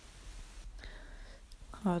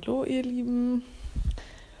Hallo ihr Lieben.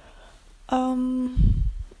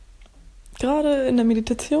 Gerade in der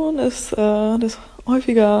Meditation ist das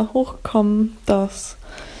häufiger hochgekommen, dass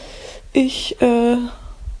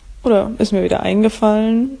oder ist mir wieder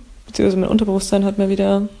eingefallen, beziehungsweise mein Unterbewusstsein hat mir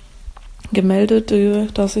wieder gemeldet,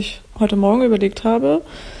 dass ich heute Morgen überlegt habe,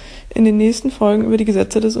 in den nächsten Folgen über die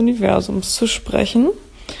Gesetze des Universums zu sprechen.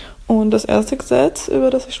 Und das erste Gesetz,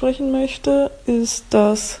 über das ich sprechen möchte, ist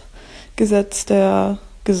das Gesetz der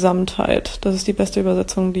Gesamtheit. Das ist die beste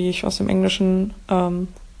Übersetzung, die ich aus dem Englischen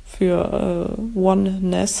für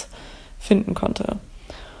Oneness finden konnte.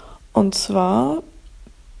 Und zwar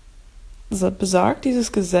besagt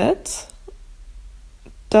dieses Gesetz,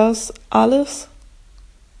 dass alles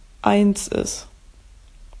eins ist.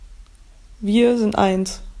 Wir sind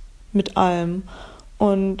eins mit allem.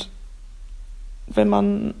 Und wenn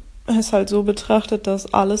man es halt so betrachtet,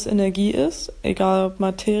 dass alles Energie ist, egal ob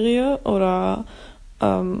Materie oder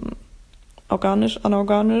organisch,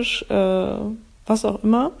 anorganisch, was auch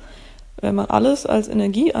immer, wenn man alles als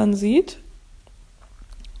Energie ansieht,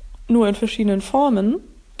 nur in verschiedenen Formen,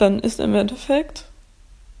 dann ist im Endeffekt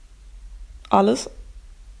alles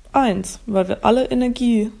eins, weil wir alle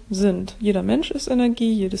Energie sind. Jeder Mensch ist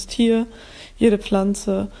Energie, jedes Tier, jede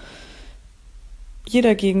Pflanze,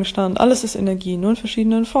 jeder Gegenstand, alles ist Energie, nur in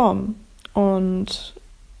verschiedenen Formen. Und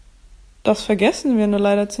das vergessen wir nur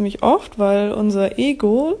leider ziemlich oft, weil unser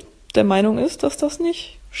Ego der Meinung ist, dass das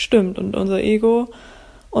nicht stimmt und unser Ego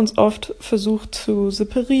uns oft versucht zu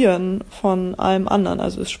separieren von allem anderen.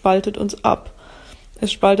 Also es spaltet uns ab.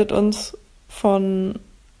 Es spaltet uns von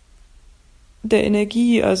der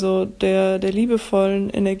Energie, also der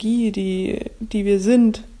liebevollen Energie, die wir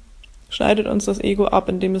sind, schneidet uns das Ego ab,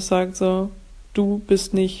 indem es sagt so, du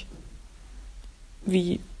bist nicht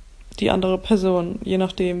wie die andere Person, je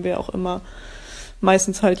nachdem, wer auch immer.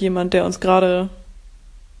 Meistens halt jemand, der uns gerade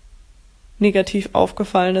negativ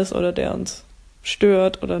aufgefallen ist oder der uns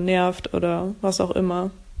stört oder nervt oder was auch immer.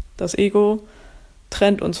 Das Ego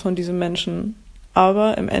trennt uns von diesem Menschen.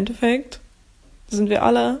 Aber im Endeffekt sind wir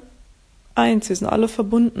alle eins, wir sind alle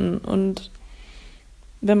verbunden. Und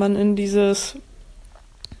wenn man in dieses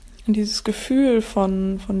Gefühl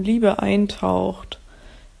von Liebe eintaucht,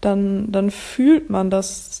 dann fühlt man,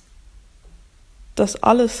 dass das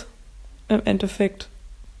alles im Endeffekt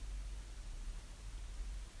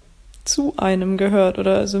zu einem gehört.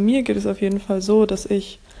 Oder also mir geht es auf jeden Fall so, dass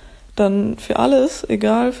ich dann für alles,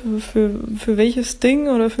 egal für welches Ding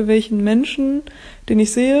oder für welchen Menschen, den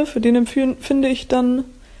ich sehe, für den empfinde ich dann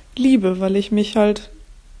Liebe, weil ich mich halt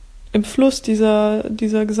im Fluss dieser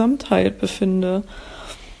Gesamtheit befinde.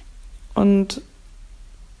 Und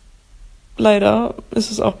leider ist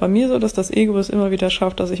es auch bei mir so, dass das Ego es immer wieder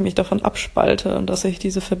schafft, dass ich mich davon abspalte und dass ich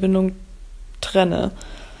diese Verbindung trenne.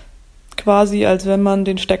 Quasi als wenn man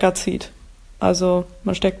den Stecker zieht. Also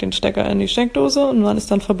man steckt den Stecker in die Steckdose und man ist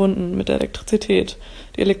dann verbunden mit der Elektrizität.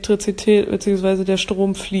 Die Elektrizität bzw. der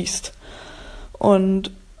Strom fließt.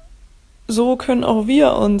 Und so können auch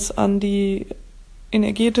wir uns an die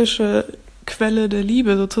energetische Quelle der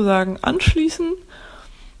Liebe sozusagen anschließen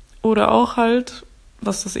oder auch halt,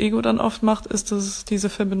 was das Ego dann oft macht, ist, dass es diese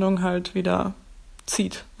Verbindung halt wieder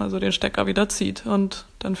zieht, also den Stecker wieder zieht und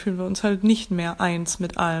dann fühlen wir uns halt nicht mehr eins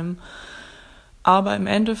mit allem. Aber im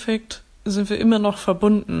Endeffekt sind wir immer noch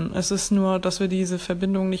verbunden. Es ist nur, dass wir diese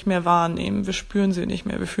Verbindung nicht mehr wahrnehmen. Wir spüren sie nicht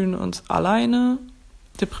mehr. Wir fühlen uns alleine,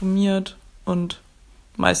 deprimiert und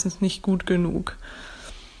meistens nicht gut genug.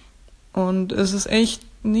 Und es ist echt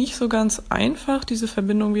nicht so ganz einfach, diese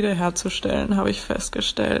Verbindung wiederherzustellen, habe ich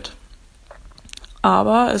festgestellt.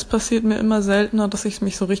 Aber es passiert mir immer seltener, dass ich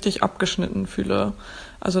mich so richtig abgeschnitten fühle.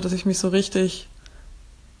 Also, dass ich mich so richtig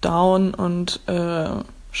down und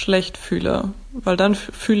schlecht fühle. Weil dann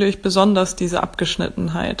fühle ich besonders diese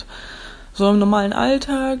Abgeschnittenheit. So im normalen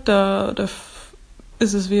Alltag, da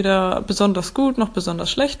ist es weder besonders gut noch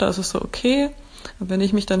besonders schlecht, da ist es so okay. Und wenn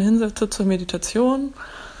ich mich dann hinsetze zur Meditation,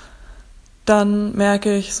 dann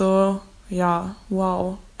merke ich so, ja,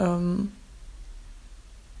 wow,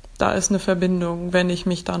 da ist eine Verbindung, wenn ich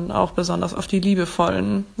mich dann auch besonders auf die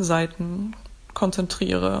liebevollen Seiten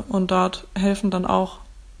konzentriere. Und dort helfen dann auch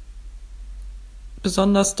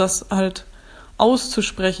besonders das halt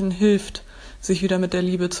auszusprechen, hilft, sich wieder mit der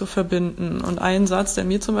Liebe zu verbinden. Und ein Satz, der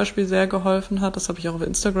mir zum Beispiel sehr geholfen hat, das habe ich auch auf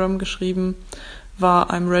Instagram geschrieben,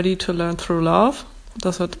 war I'm ready to learn through love.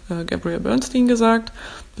 Das hat Gabrielle Bernstein gesagt.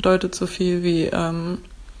 Bedeutet so viel wie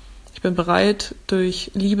ich bin bereit,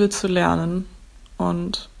 durch Liebe zu lernen.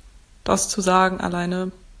 Und das zu sagen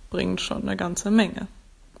alleine bringt schon eine ganze Menge.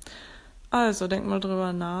 Also denkt mal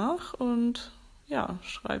drüber nach und ja,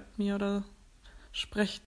 schreibt mir oder sprecht